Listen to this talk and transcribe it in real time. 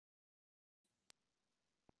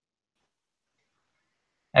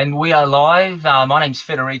And we are live. My name's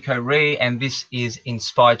Federico Ree, and this is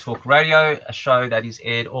Inspire Talk Radio, a show that is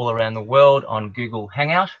aired all around the world on Google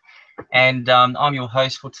Hangout. And I'm your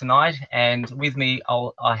host for tonight. And with me,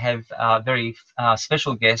 I have a very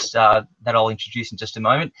special guest that I'll introduce in just a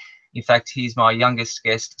moment. In fact, he's my youngest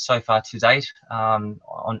guest so far to date on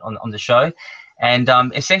the show. And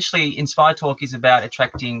essentially, Inspire Talk is about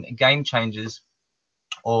attracting game changers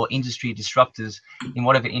or industry disruptors in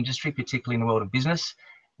whatever industry, particularly in the world of business,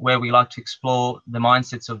 where we like to explore the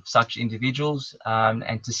mindsets of such individuals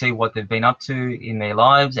and to see what they've been up to in their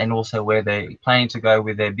lives and also where they're planning to go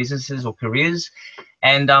with their businesses or careers.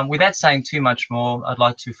 And without saying too much more, I'd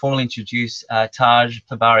like to formally introduce Taj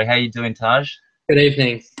Pabari. How are you doing, Taj? Good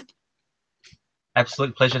evening.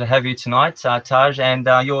 Absolute pleasure to have you tonight, Taj. And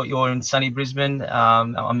you're in sunny Brisbane.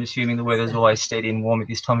 I'm assuming the weather's always steady and warm at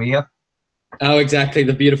this time of year. Oh, exactly.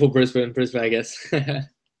 The beautiful Brisbane, Vegas.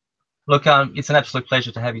 Look, it's an absolute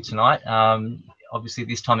pleasure to have you tonight. Obviously,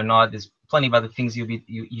 this time of night, there's plenty of other things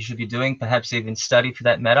you should be doing, perhaps even study for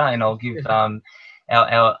that matter. And I'll give our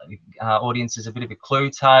audiences a bit of a clue.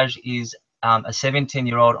 Taj is a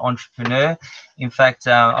 17-year-old entrepreneur. In fact,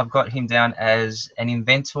 I've got him down as an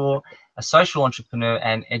inventor, a social entrepreneur,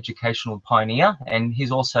 and educational pioneer. And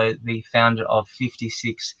he's also the founder of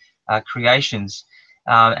 56 Creations.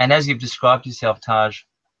 And as you've described yourself, Taj,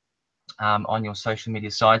 on your social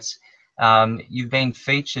media sites, you've been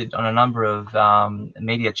featured on a number of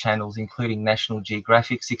media channels, including National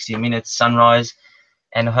Geographic, 60 Minutes, Sunrise,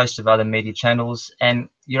 and a host of other media channels. And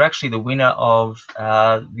you're actually the winner of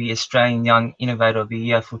the Australian Young Innovator of the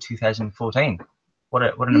Year for 2014. What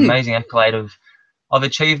an amazing accolade of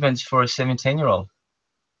achievements for a 17-year-old.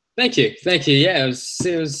 Thank you. Yeah,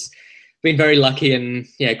 it was been very lucky and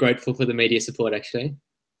grateful for the media support actually.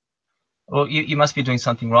 Well, you must be doing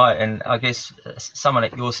something right, and I guess someone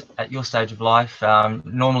at your stage of life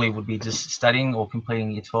normally would be just studying or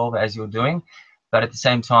completing year 12 as you're doing, but at the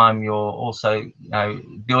same time you're also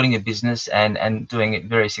building a business and doing it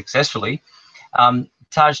very successfully.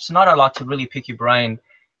 Taj, tonight I'd like to really pick your brain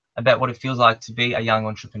about what it feels like to be a young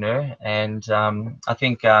entrepreneur, and I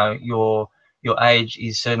think your age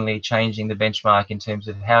is certainly changing the benchmark in terms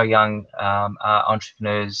of how young are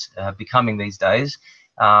entrepreneurs becoming these days.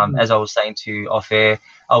 As I was saying to you off air,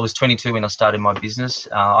 I was 22 when I started my business.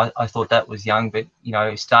 I thought that was young, but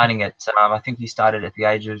starting at I think you started at the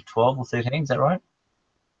age of 12 or 13. Is that right?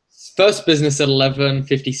 First business at 11,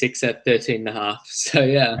 56 at 13 and a half. So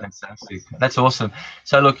yeah, fantastic. That's awesome.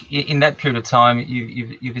 So look, in that period of time,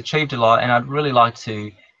 you've achieved a lot, and I'd really like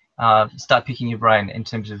to start picking your brain in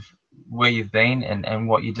terms of where you've been and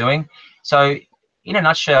what you're doing. So, in a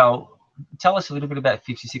nutshell, tell us a little bit about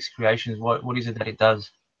 56 Creations. What is it that it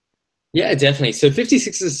does? Yeah, definitely. So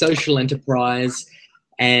 56 is a social enterprise,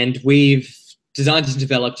 and we've designed and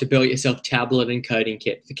developed a build-it-yourself tablet and coding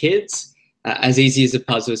kit for kids, as easy as a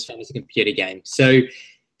puzzle, as fun as a computer game. So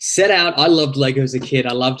set out, I loved Lego as a kid.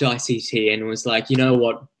 I loved ICT and was like, you know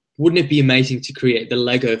what, wouldn't it be amazing to create the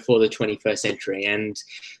Lego for the 21st century? And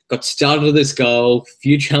got started with this goal,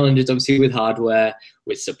 few challenges obviously with hardware,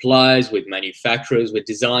 with suppliers, with manufacturers, with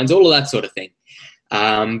designs, all of that sort of thing.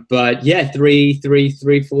 But yeah,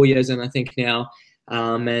 4 years in I think now,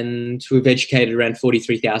 and we've educated around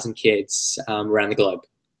 43,000 kids around the globe.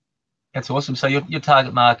 That's awesome. So your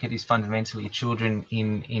target market is fundamentally children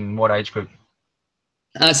in what age group?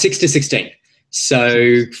 6 to 16.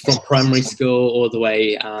 So from primary school all the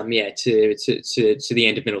way, to the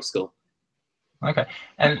end of middle school. Okay,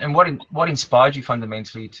 and what inspired you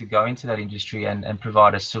fundamentally to go into that industry and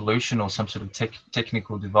provide a solution or some sort of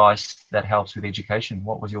technical device that helps with education?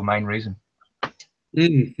 What was your main reason?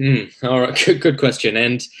 All right, good question.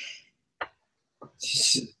 And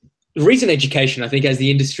the reason education, I think, as the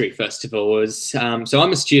industry, first of all, was so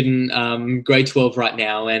I'm a student, grade 12 right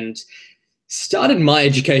now, and started my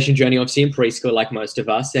education journey obviously in preschool like most of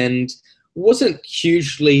us, and wasn't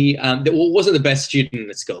the best student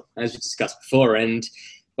at school, as we discussed before, and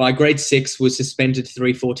by grade 6 was suspended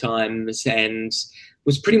 3-4 times and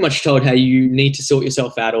was pretty much told how you need to sort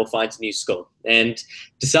yourself out or find a new school, and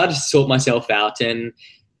decided to sort myself out and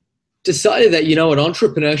decided that, you know what,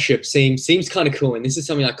 entrepreneurship seems kind of cool and this is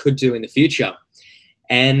something I could do in the future.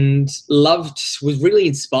 And was really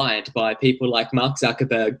inspired by people like Mark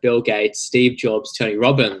Zuckerberg, Bill Gates, Steve Jobs, Tony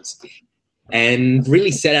Robbins, and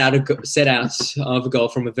really set out of a goal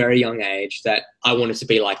from a very young age that I wanted to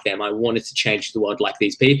be like them. I wanted to change the world like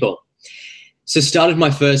these people. So started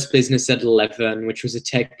my first business at 11, which was a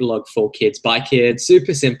tech blog for kids by kids,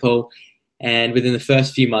 super simple. And within the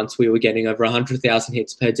first few months, we were getting over 100,000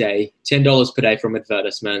 hits per day, $10 per day from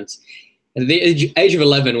advertisements. At the age of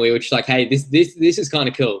 11, we were just like, hey, this is kind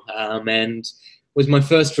of cool, and was my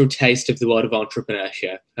first real taste of the world of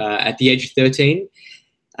entrepreneurship. At the age of 13,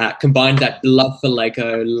 combined that love for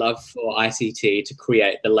Lego, love for ICT to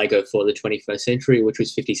create the Lego for the 21st century, which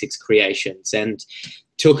was 56 creations, and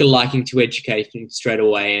took a liking to education straight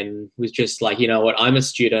away, and was just like, you know what, I'm a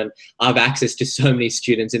student. I have access to so many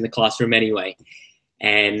students in the classroom anyway.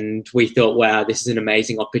 And we thought, wow, this is an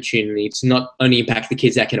amazing opportunity to not only impact the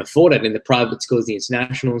kids that can afford it in the private schools, the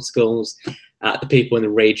international schools, the people in the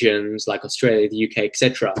regions like Australia, the UK,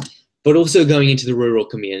 etc., but also going into the rural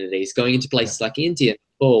communities, going into places like India,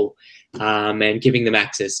 Nepal, and giving them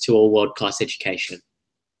access to a world-class education.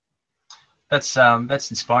 That's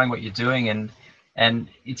inspiring what you're doing, and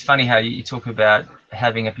it's funny how you talk about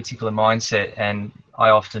having a particular mindset, and I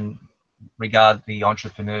often regard the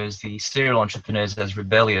entrepreneurs, the serial entrepreneurs, as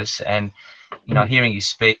rebellious. And you know, hearing you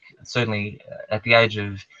speak, certainly at the age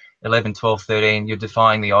of 11, 12, 13, you're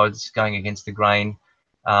defying the odds, going against the grain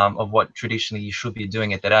of what traditionally you should be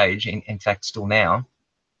doing at that age, in fact still now.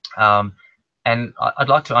 And I'd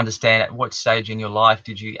like to understand, at what stage in your life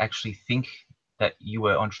did you actually think that you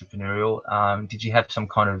were entrepreneurial? Did you have some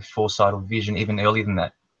kind of foresight or vision even earlier than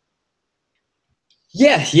that?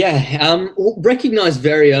 Yeah. Recognized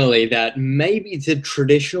very early that maybe the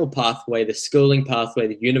traditional pathway, the schooling pathway,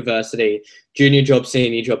 the university, junior job,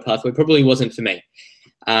 senior job pathway probably wasn't for me.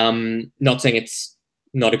 Not saying it's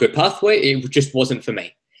not a good pathway, it just wasn't for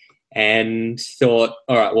me. And thought,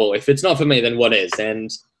 all right, well, if it's not for me, then what is? And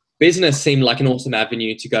business seemed like an awesome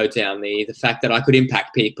avenue to go down. The fact that I could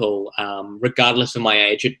impact people, regardless of my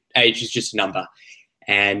age. Age is just a number.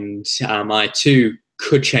 And I too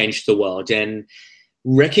could change the world, and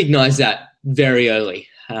recognized that very early.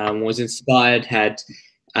 Was inspired, had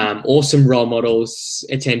awesome role models,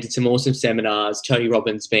 attended some awesome seminars, Tony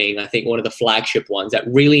Robbins being, I think, one of the flagship ones that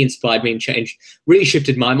really inspired me and changed, really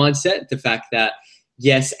shifted my mindset. The fact that,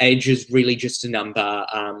 yes, age is really just a number.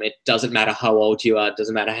 It doesn't matter how old you are, it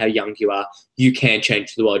doesn't matter how young you are, you can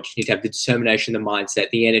change the world. You need to have the determination, the mindset,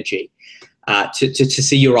 the energy to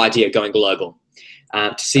see your idea going global,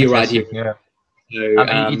 to see your idea. Yeah.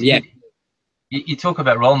 So, you talk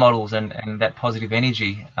about role models and that positive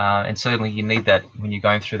energy, and certainly you need that when you're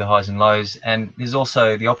going through the highs and lows. And there's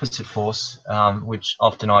also the opposite force, which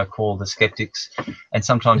often I call the skeptics, and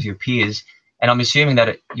sometimes your peers. And I'm assuming that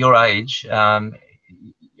at your age, a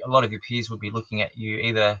lot of your peers would be looking at you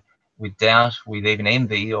either with doubt, with even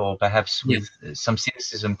envy, or perhaps with some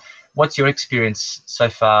cynicism. What's your experience so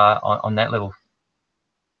far on that level?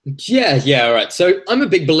 Yeah, all right. So I'm a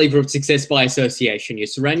big believer of success by association. You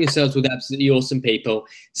surround yourselves with absolutely awesome people.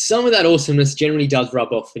 Some of that awesomeness generally does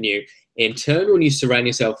rub off on you. In turn, when you surround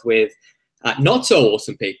yourself with not so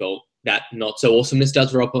awesome people, that not so awesomeness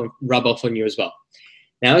does rub off on you as well.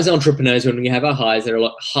 Now, as entrepreneurs, when we have our highs, they're a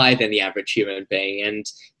lot higher than the average human being. And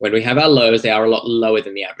when we have our lows, they are a lot lower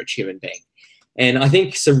than the average human being. And I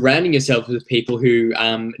think surrounding yourself with people who,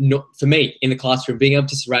 for me, in the classroom, being able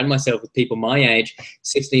to surround myself with people my age,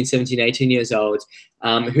 16, 17, 18 years old,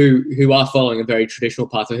 who are following a very traditional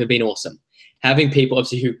path, have been awesome. Having people,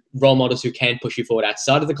 obviously, role models who can push you forward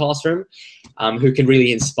outside of the classroom, who can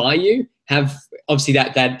really inspire you, obviously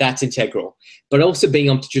that's integral. But also being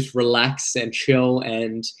able to just relax and chill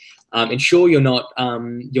and ensure you're not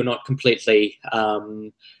completely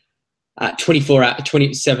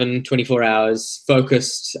 24 hours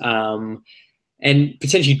focused and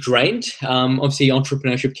potentially drained. Obviously,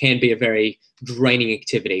 entrepreneurship can be a very draining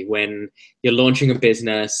activity. When you're launching a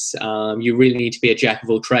business, you really need to be a jack of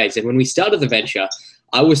all trades. And when we started the venture,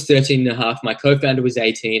 I was 13 and a half, my co-founder was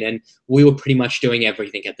 18, and we were pretty much doing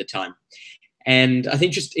everything at the time. And I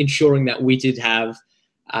think just ensuring that we did have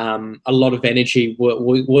a lot of energy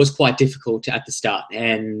was quite difficult at the start.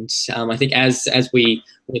 And I think as we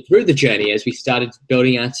went through the journey, as we started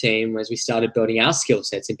building our team, as we started building our skill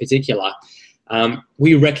sets in particular,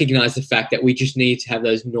 we recognized the fact that we just need to have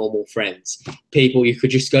those normal friends, people you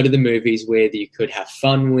could just go to the movies with, you could have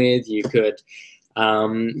fun with, you could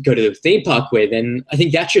go to the theme park with. And I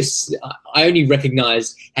think I only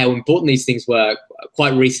recognized how important these things were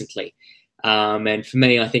quite recently. And for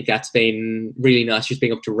me, I think that's been really nice, just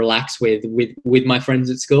being able to relax with my friends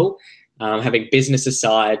at school, having business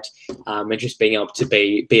aside, and just being able to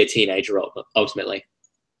be a teenager ultimately.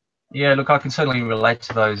 Yeah, look, I can certainly relate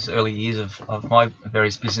to those early years of my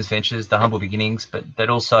various business ventures, the humble beginnings, but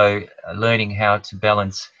also learning how to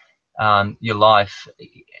balance your life,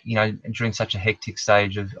 during such a hectic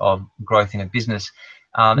stage of growth in a business.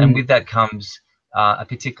 And with that comes a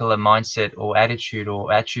particular mindset or attitude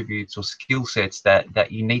or attributes or skill sets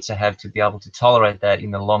that you need to have to be able to tolerate that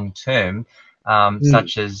in the long term.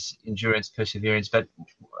 such as endurance, perseverance. But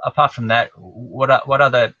apart from that, what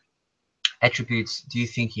other attributes do you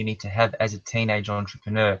think you need to have as a teenage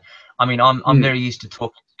entrepreneur? I mean, I'm very used to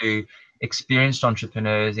talking to experienced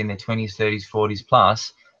entrepreneurs in their 20s, 30s, 40s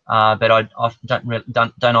plus, but I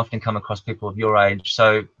don't often come across people of your age.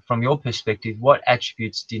 So from your perspective, what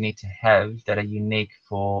attributes do you need to have that are unique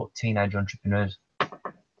for teenage entrepreneurs?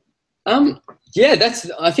 Yeah,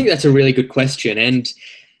 I think that's a really good question. And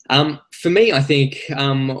for me, I think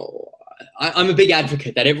I'm a big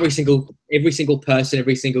advocate that every single person,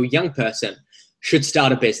 every single young person should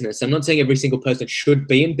start a business. I'm not saying every single person should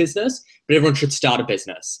be in business, but everyone should start a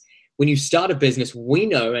business. When you start a business, we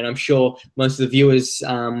know, and I'm sure most of the viewers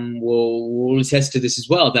will attest to this as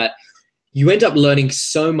well, that you end up learning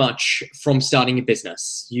so much from starting a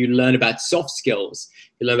business. You learn about soft skills,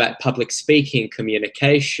 you learn about public speaking,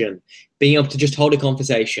 communication, being able to just hold a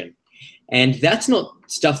conversation. And that's not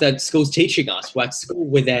stuff that school's teaching us. We're at school,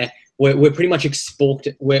 we're pretty much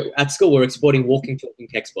we're exporting walking, talking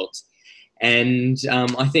textbooks. And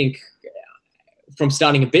I think from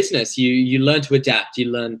starting a business, you learn to adapt, you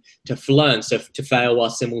learn to learn, so to fail while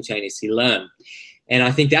simultaneously learn. And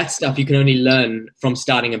I think that stuff you can only learn from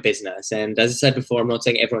starting a business. And as I said before, I'm not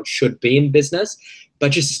saying everyone should be in business,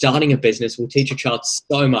 but just starting a business will teach a child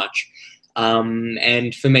so much.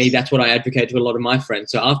 And for me, that's what I advocate to a lot of my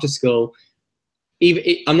friends. So after school,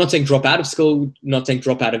 I'm not saying drop out of school, not saying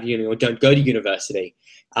drop out of uni or don't go to university.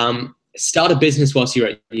 Start a business whilst you're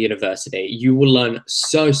at university. You will learn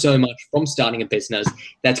so much from starting a business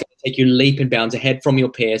that's going to take you leap and bounds ahead from your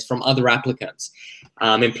peers, from other applicants.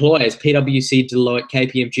 Employers, PwC, Deloitte,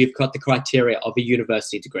 KPMG have got the criteria of a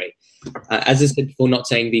university degree. As I said before, not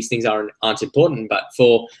saying these things aren't important, but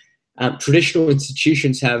for traditional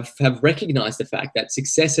institutions have recognized the fact that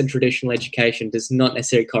success in traditional education does not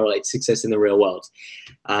necessarily correlate to success in the real world.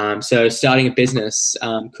 So starting a business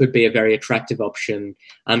could be a very attractive option,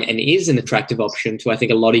 and is an attractive option to, I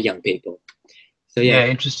think, a lot of young people. So yeah,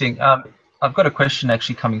 interesting. I've got a question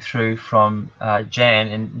actually coming through from Jan,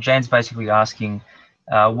 and Jan's basically asking,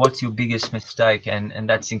 what's your biggest mistake? And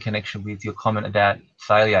that's in connection with your comment about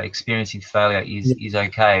failure. Experiencing failure is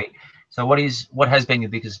okay. So what has been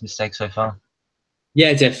your biggest mistake so far?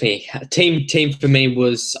 Yeah, definitely. Team for me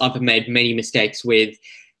was, I've made many mistakes with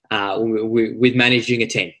managing a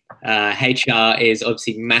team. HR is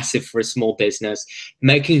obviously massive for a small business.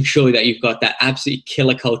 Making sure that you've got that absolute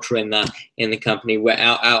killer culture in the company, where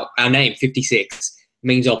our name 56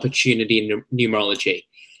 means opportunity in numerology,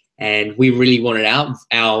 and we really wanted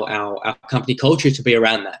our company culture to be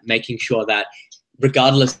around that, making sure that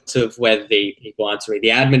regardless of whether the people answering, the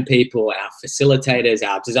admin people, our facilitators,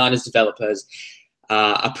 our designers, developers,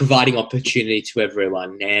 are providing opportunity to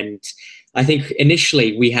everyone. And I think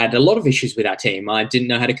initially we had a lot of issues with our team. I didn't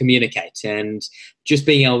know how to communicate, and just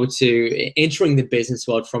being able to entering the business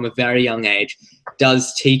world from a very young age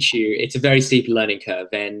does teach you. It's a very steep learning curve,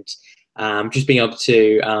 and just being able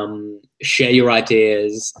to share your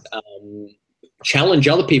ideas, challenge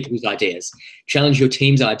other people's ideas, challenge your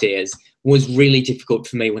team's ideas was really difficult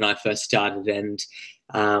for me when I first started. And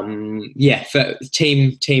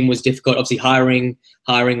team was difficult. Obviously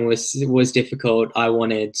hiring was difficult. I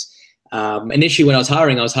wanted, initially when I was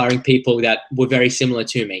hiring people that were very similar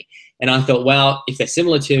to me. And I thought, well, if they're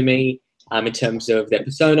similar to me, in terms of their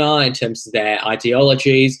persona, in terms of their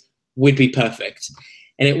ideologies, would be perfect.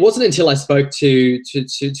 And it wasn't until I spoke to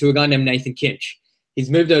a guy named Nathan Kinch.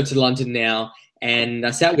 He's moved over to London now, and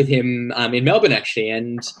I sat with him in Melbourne actually.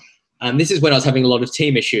 And this is when I was having a lot of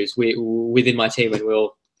team issues within my team, and we were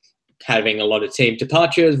having a lot of team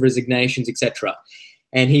departures, resignations, etc.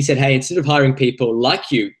 And he said, hey, instead of hiring people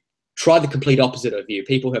like you, try the complete opposite of you.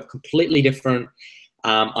 People who have completely different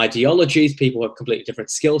ideologies, people who have completely different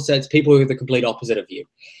skill sets, people who are the complete opposite of you.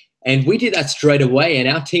 And we did that straight away, and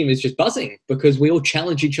our team is just buzzing because we all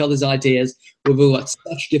challenge each other's ideas. We've all got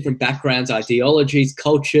such different backgrounds, ideologies,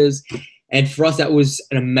 cultures. And for us, that was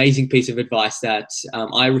an amazing piece of advice that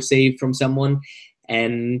I received from someone.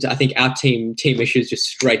 And I think our team issues just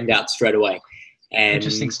straightened out straight away. And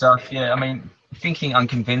interesting stuff. Yeah, I mean, thinking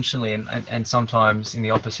unconventionally and sometimes in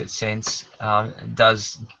the opposite sense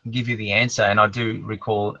does give you the answer. And I do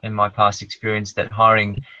recall in my past experience that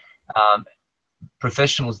hiring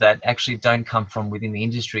professionals that actually don't come from within the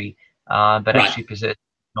industry, but actually possess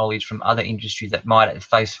knowledge from other industries that might at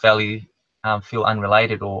face value feel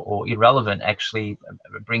unrelated or irrelevant, actually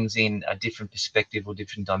brings in a different perspective or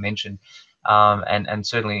different dimension. And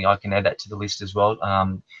certainly I can add that to the list as well.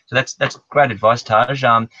 So that's great advice, Taj.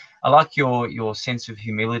 I like your sense of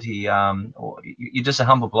humility. Or you're just a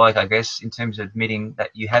humble bloke, I guess, in terms of admitting that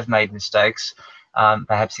you have made mistakes.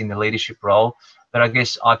 perhaps in the leadership role. But I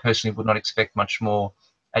guess I personally would not expect much more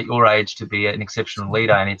at your age to be an exceptional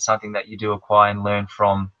leader, and it's something that you do acquire and learn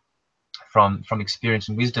from experience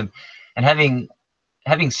and wisdom. And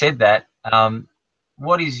having said that,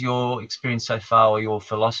 what is your experience so far, or your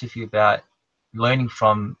philosophy about learning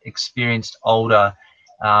from experienced older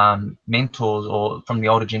mentors, or from the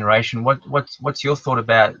older generation? What's your thought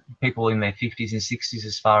about people in their 50s and 60s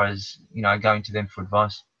as far as, you know, going to them for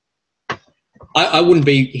advice? I wouldn't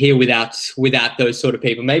be here without those sort of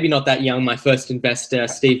people. Maybe not that young. My first investor,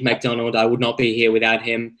 Steve McDonald, I would not be here without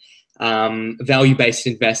him. Value-based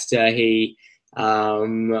investor. He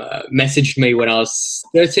messaged me when I was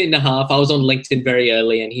 13 and a half. I was on LinkedIn very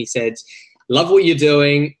early, and he said, "Love what you're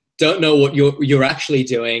doing. Don't know what you're actually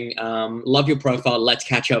doing. Love your profile. Let's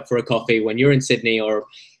catch up for a coffee when you're in Sydney, or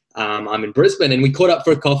I'm in Brisbane." And we caught up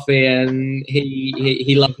for a coffee, and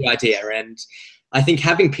he loved the idea. And I think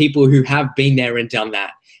having people who have been there and done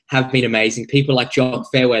that have been amazing. People like Jock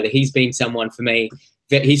Fairweather, he's been someone for me.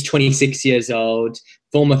 He's 26 years old,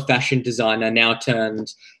 former fashion designer, now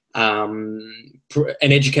turned an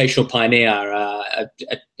educational pioneer,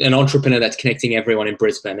 an entrepreneur that's connecting everyone in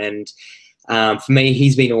Brisbane. And for me,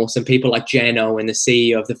 he's been awesome. People like Jan Owen, the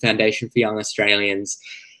CEO of the Foundation for Young Australians.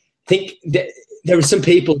 I think there are some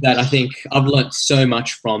people that I think I've learned so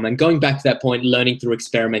much from. And going back to that point, learning through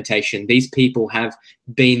experimentation, these people have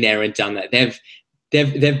been there and done that. They've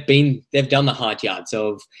done the hard yards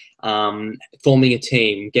of forming a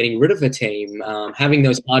team, getting rid of a team, having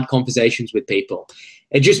those hard conversations with people,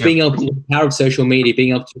 and just being able to, the power of social media,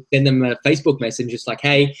 being able to send them a Facebook message, just like,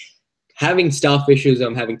 "Hey, having staff issues,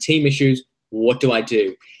 I'm having team issues. What do I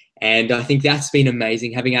do?" And I think that's been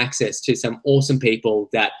amazing, having access to some awesome people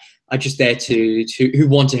that are just there who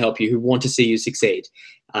want to help you, who want to see you succeed,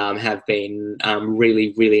 have been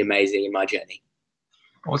really, really amazing in my journey.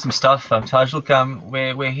 Awesome stuff, Taj. Look,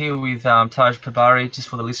 we're here with Taj Pabari, just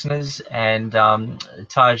for the listeners, and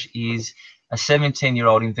Taj is a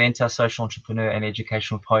 17-year-old inventor, social entrepreneur, and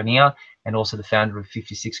educational pioneer, and also the founder of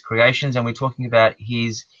 56 Creations. And we're talking about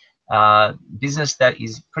his business that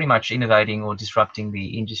is pretty much innovating or disrupting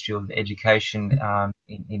the industry of education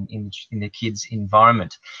in the kids'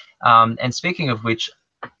 environment. And speaking of which,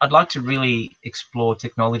 I'd like to really explore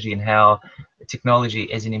technology and how technology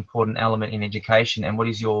is an important element in education, and what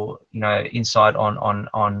is your insight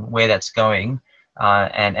on where that's going,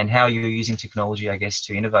 and how you're using technology, I guess,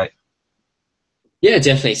 to innovate. Yeah,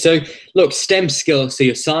 definitely. So look, STEM skills, so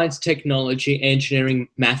your science, technology, engineering,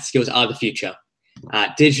 math skills are the future.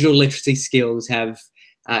 Digital literacy skills have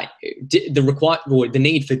the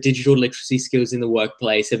need for digital literacy skills in the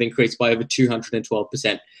workplace have increased by over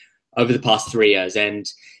 212% over the past 3 years. And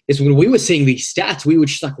it's when we were seeing these stats, we were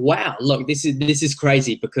just like, wow, look, this is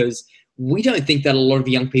crazy, because we don't think that a lot of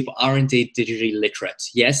young people are indeed digitally literate.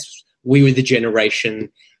 Yes, we were the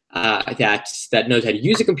generation that knows how to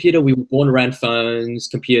use a computer. We were born around phones,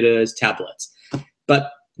 computers, tablets.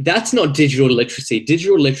 But that's not digital literacy.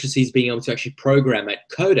 Digital literacy is being able to actually program it,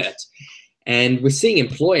 code it. And we're seeing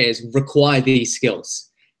employers require these skills.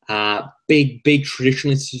 Big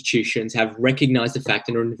traditional institutions have recognized the fact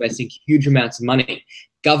and are investing huge amounts of money.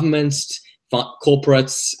 Governments,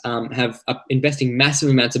 corporates are investing massive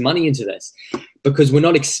amounts of money into this, because we're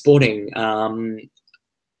not exporting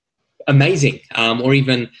amazing or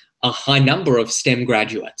even a high number of STEM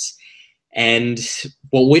graduates. And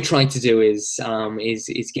what we're trying to do is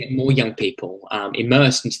get more young people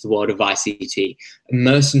immersed into the world of ICT,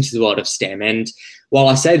 immersed into the world of STEM. And while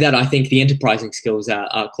I say that, I think the enterprising skills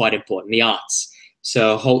are quite important. The arts,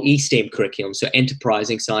 so a whole STEM curriculum, so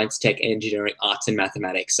enterprising, science, tech, engineering, arts, and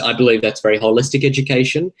mathematics. I believe that's very holistic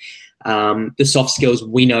education. The soft skills,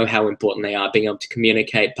 we know how important they are, being able to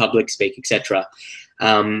communicate, public speak, etc.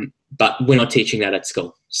 But we're not teaching that at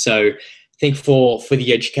school. So I think for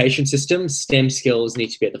the education system, STEM skills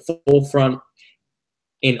need to be at the forefront,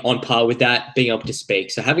 on par with that, being able to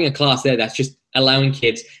speak. So having a class there that's just allowing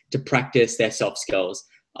kids to practice their soft skills,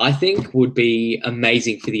 I think would be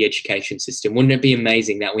amazing for the education system. Wouldn't it be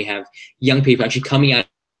amazing that we have young people actually coming out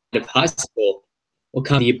of high school or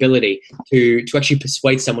the ability to actually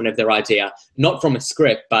persuade someone of their idea, not from a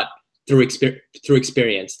script, but through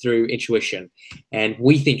experience, through intuition. And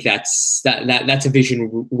we think that's a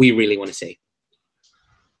vision we really want to see.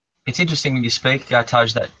 It's interesting when you speak,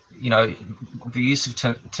 Taj, that the use of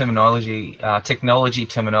terminology, technology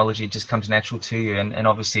terminology, just comes natural to you, and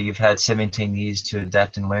obviously you've had 17 years to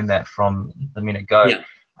adapt and learn that from the minute go. Yeah.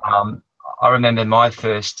 I remember my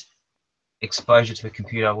first exposure to a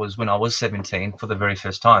computer was when I was 17 for the very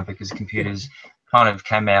first time, because computers kind of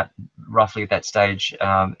came out roughly at that stage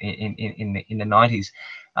in the 90s.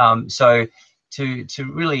 So to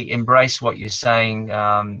really embrace what you're saying,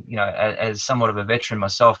 you know, as somewhat of a veteran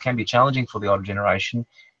myself, can be challenging for the older generation.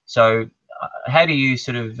 So how do you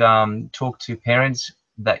sort of talk to parents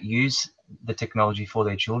that use the technology for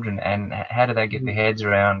their children, and how do they get their heads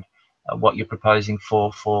around what you're proposing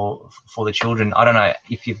for the children? I don't know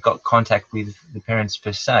if you've got contact with the parents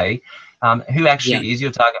per se. Who actually is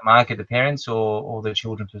your target market, the parents or the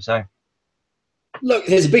children per se? Look,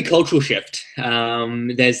 there's a big cultural shift.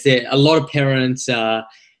 There's a lot of parents are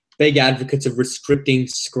big advocates of restricting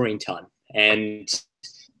screen time, and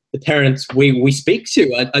the parents we speak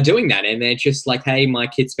to are doing that, and they're just like, hey, my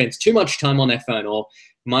kid spends too much time on their phone, or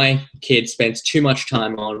my kid spends too much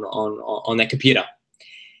time on their computer.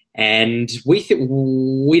 And we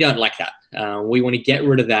don't like that. We want to get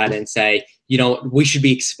rid of that and say, you know, we should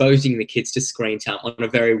be exposing the kids to screen time on a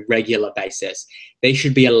very regular basis. They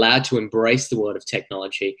should be allowed to embrace the world of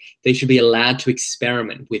technology. They should be allowed to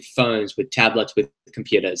experiment with phones, with tablets, with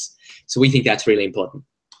computers. So we think that's really important.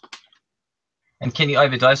 And can you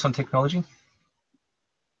overdose on technology?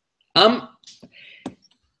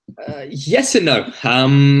 Yes and no.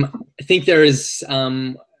 I think there is,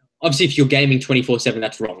 obviously if you're gaming 24/7,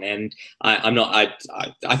 that's wrong. And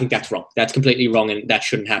I think that's wrong. That's completely wrong, and that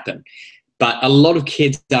shouldn't happen. But a lot of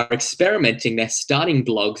kids are experimenting. They're starting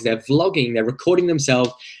blogs, they're vlogging, they're recording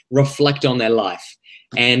themselves, reflect on their life.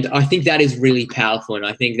 And I think that is really powerful. And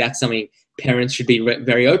I think that's something parents should be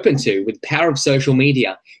very open to. With the power of social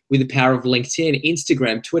media, with the power of LinkedIn,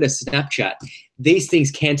 Instagram, Twitter, Snapchat, these things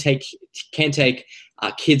can take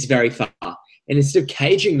kids very far. And instead of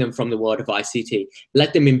caging them from the world of ICT,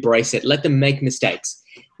 let them embrace it, let them make mistakes.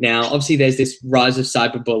 Now, obviously, there's this rise of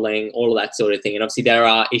cyberbullying, all of that sort of thing. And obviously, there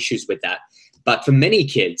are issues with that. But for many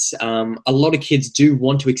kids, a lot of kids do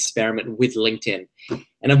want to experiment with LinkedIn.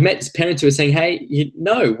 And I've met parents who are saying, hey,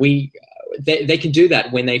 they can do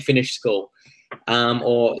that when they finish school,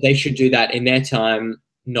 or they should do that in their time,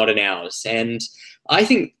 not in ours. And I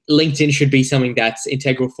think LinkedIn should be something that's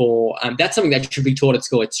integral for, that's something that should be taught at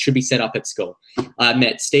school. It should be set up at school. I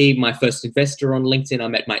met Steve, my first investor, on LinkedIn. I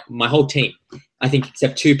met my whole team, I think,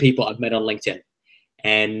 except 2 people I've met on LinkedIn.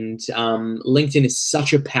 And LinkedIn is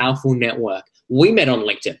such a powerful network. We met on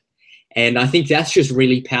LinkedIn. And I think that's just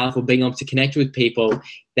really powerful, being able to connect with people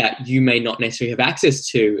that you may not necessarily have access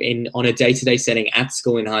to on a day-to-day setting at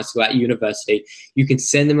school, in high school, at university. You can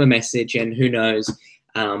send them a message, and who knows,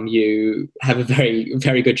 you have a very,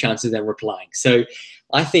 very good chance of them replying. So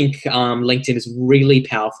I think LinkedIn is really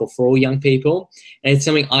powerful for all young people. And it's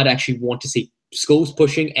something I'd actually want to see schools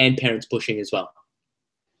pushing and parents pushing as well.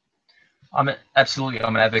 I'm an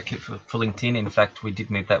advocate for LinkedIn. In fact, we did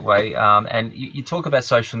meet that way. And you talk about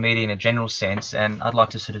social media in a general sense, and I'd like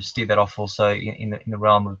to sort of steer that off also in the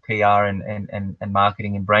realm of PR and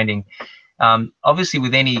marketing and branding. Obviously,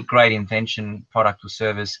 with any great invention, product or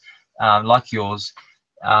service like yours,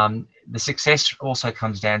 the success also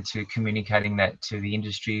comes down to communicating that to the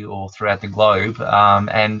industry or throughout the globe.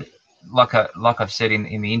 And like I've said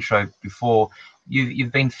in the intro before,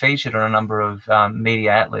 you've been featured on a number of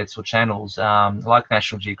media outlets or channels like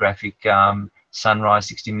National Geographic, Sunrise,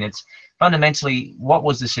 60 Minutes. Fundamentally, what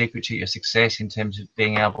was the secret to your success in terms of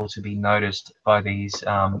being able to be noticed by these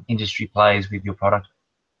industry players with your product?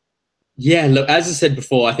 Yeah, look, as I said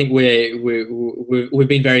before, I think we've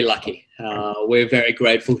been very lucky. We're very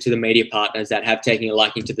grateful to the media partners that have taken a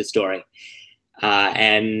liking to the story.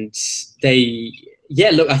 And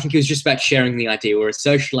look, I think it was just about sharing the idea. We're a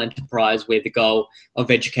social enterprise with the goal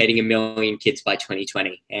of educating 1 million kids by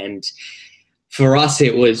 2020. And for us,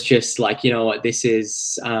 it was just like, you know what, this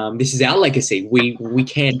is our legacy. We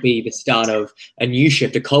can be the start of a new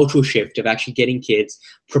shift, a cultural shift of actually getting kids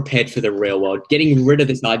prepared for the real world, getting rid of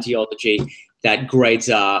this ideology that grades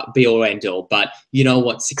are be all end all. But you know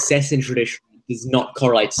what, success in tradition does not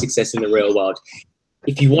correlate to success in the real world.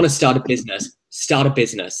 If you want to start a business, start a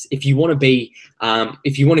business. If you want to be in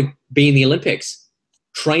the Olympics,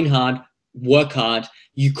 train hard, work hard.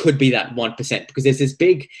 You could be that 1%, because there's this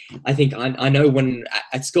big, I think, I know when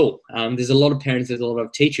at school, there's a lot of parents, there's a lot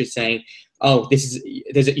of teachers saying, oh,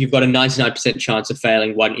 you've got a 99% chance of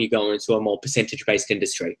failing. Why don't you go into a more percentage-based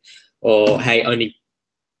industry? Or, hey, only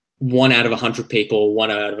 1 out of 100 people,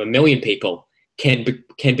 1 out of 1 million people can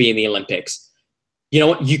be in the Olympics. You know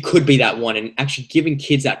what? You could be that one, and actually giving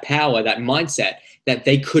kids that power, that mindset, that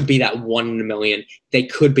they could be that 1 in a million. They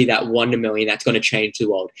could be that 1 in a million that's going to change the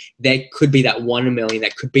world. They could be that 1 in a million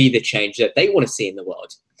that could be the change that they want to see in the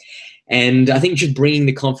world. And I think just bringing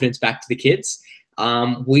the confidence back to the kids,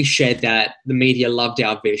 we shared that. The media loved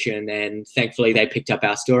our vision, and thankfully they picked up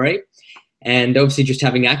our story. And obviously just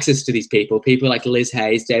having access to these people like Liz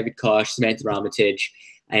Hayes, David Koch, Samantha Armitage,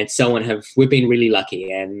 and so on we've been really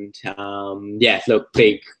lucky. And yeah, look,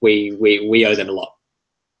 big, we owe them a lot.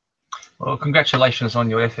 Well, congratulations on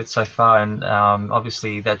your efforts so far, and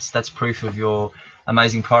obviously that's proof of your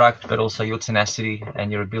amazing product, but also your tenacity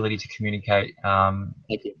and your ability to communicate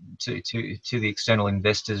Thank you. to the external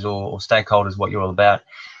investors or stakeholders what you're all about.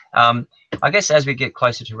 I guess as we get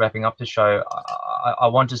closer to wrapping up the show, I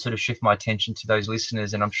want to sort of shift my attention to those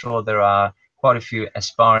listeners, and I'm sure there are quite a few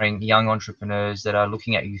aspiring young entrepreneurs that are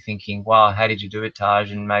looking at you thinking, wow, how did you do it,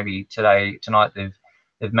 Taj? And maybe tonight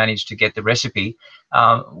they've managed to get the recipe.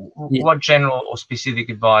 What general or specific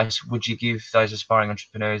advice would you give those aspiring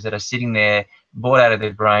entrepreneurs that are sitting there bored out of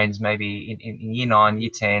their brains, maybe in year 9,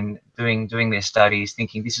 year 10, doing their studies,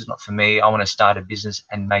 thinking this is not for me, I want to start a business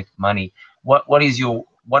and make money? What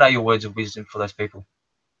are your words of wisdom for those people?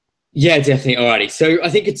 Yeah, definitely. Alrighty. So I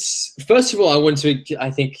think first of all,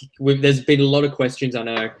 there's been a lot of questions I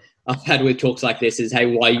know I've had with talks like this is, hey,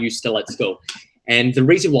 why are you still at school? And the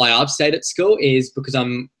reason why I've stayed at school is because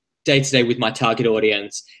I'm day-to-day with my target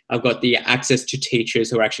audience. I've got the access to teachers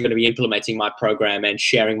who are actually going to be implementing my program and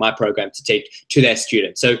sharing my program to teach to their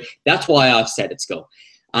students. So that's why I've stayed at school.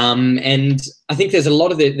 And I think there's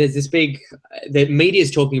this big, the media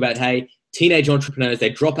is talking about, hey, teenage entrepreneurs, they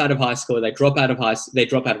drop out of high school, they drop out of high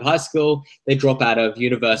school, they drop out of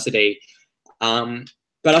university.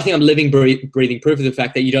 But I think I'm living, breathing proof of the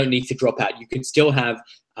fact that you don't need to drop out. You can still have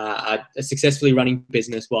a successfully running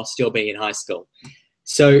business while still being in high school.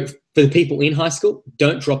 So for the people in high school,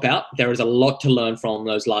 don't drop out. There is a lot to learn from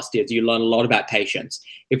those last years. You learn a lot about patience.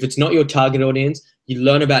 If it's not your target audience, you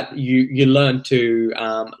learn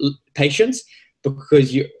patience,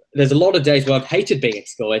 because there's a lot of days where I've hated being at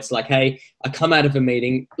school. It's like, hey, I come out of a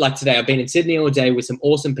meeting, like today, I've been in Sydney all day with some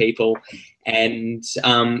awesome people, and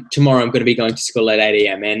tomorrow I'm going to be going to school at 8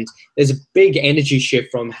 a.m. And there's a big energy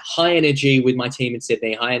shift from high energy with my team in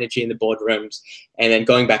Sydney, high energy in the boardrooms, and then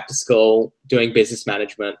going back to school, doing business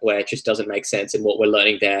management, where it just doesn't make sense, and what we're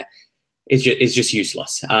learning there is just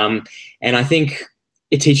useless. And I think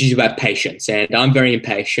it teaches you about patience, and I'm very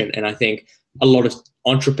impatient, and I think a lot of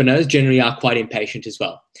entrepreneurs generally are quite impatient as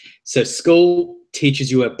well. So school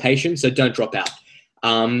teaches you patience, so don't drop out.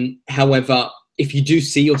 However, if you do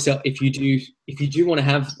see yourself, if you do want to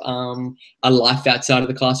have a life outside of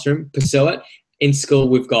the classroom, pursue it. In school,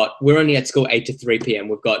 we're only at school 8 to 3 p.m.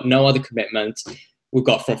 We've got no other commitments. We've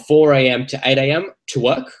got from 4 a.m. to 8 a.m. to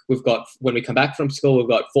work. We've got, when we come back from school, we've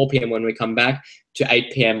got 4 p.m. when we come back to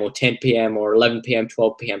 8 p.m. or 10 p.m. or 11 p.m.,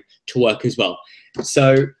 12 p.m. to work as well.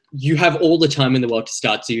 So you have all the time in the world to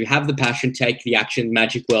start. So you have the passion, take the action,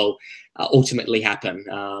 magic will ultimately happen.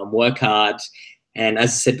 Work hard. And as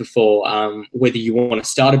I said before, whether you want to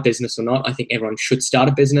start a business or not, I think everyone should start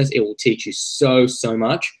a business. It will teach you so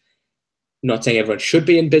much. Not saying everyone should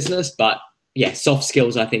be in business, but yeah, soft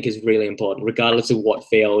skills I think is really important, regardless of what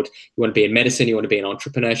field. You want to be in medicine, you want to be in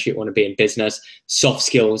entrepreneurship, you want to be in business. Soft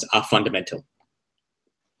skills are fundamental.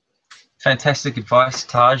 Fantastic advice,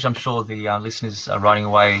 Taj. I'm sure the listeners are running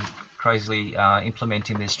away crazily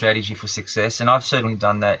implementing their strategy for success, and I've certainly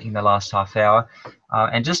done that in the last half hour.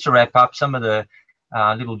 And just to wrap up, some of the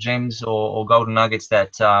little gems or golden nuggets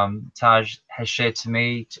that Taj has shared to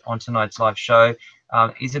me on tonight's live show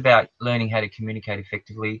is about learning how to communicate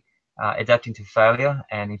effectively, adapting to failure,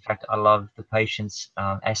 and in fact, I love the patience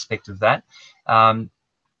aspect of that.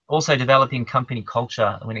 Also developing company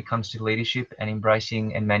culture when it comes to leadership and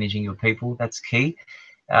embracing and managing your people, that's key.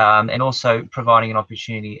 And also providing an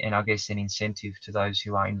opportunity and I guess an incentive to those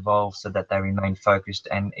who are involved so that they remain focused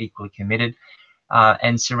and equally committed.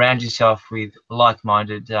 And surround yourself with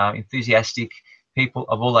like-minded, enthusiastic people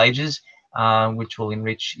of all ages, which will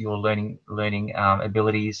enrich your learning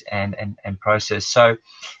abilities and process. So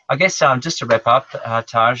I guess just to wrap up,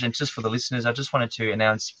 Taj, and just for the listeners, I just wanted to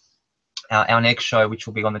announce our next show, which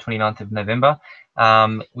will be on the 29th of November.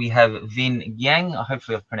 We have Vin Yang,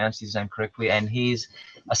 hopefully I've pronounced his name correctly, and he's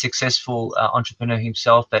a successful entrepreneur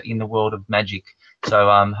himself, but in the world of magic.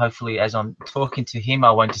 So hopefully as I'm talking to him,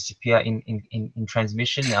 I won't disappear in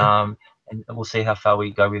transmission, and we'll see how far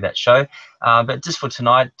we go with that show. But just for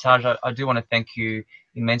tonight, Taj, I do want to thank you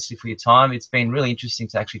immensely for your time. It's been really interesting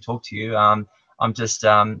to actually talk to you. I'm just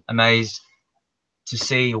amazed to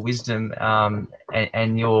see your wisdom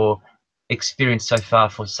and your experience so far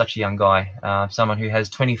for such a young guy, someone who has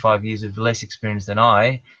 25 years of less experience than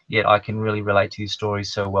I, yet I can really relate to his story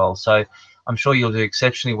so well. So I'm sure you'll do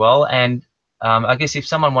exceptionally well. And I guess if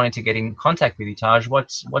someone wanted to get in contact with you, Taj,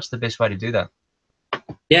 what's the best way to do that?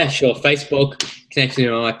 Yeah, sure. Facebook, connect me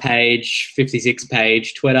on my page, 56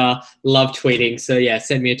 page, Twitter, love tweeting. So yeah,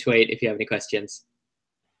 send me a tweet if you have any questions.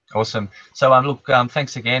 Awesome. So look,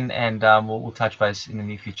 thanks again, and we'll touch base in the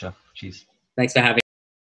near future. Cheers. Thanks for having me.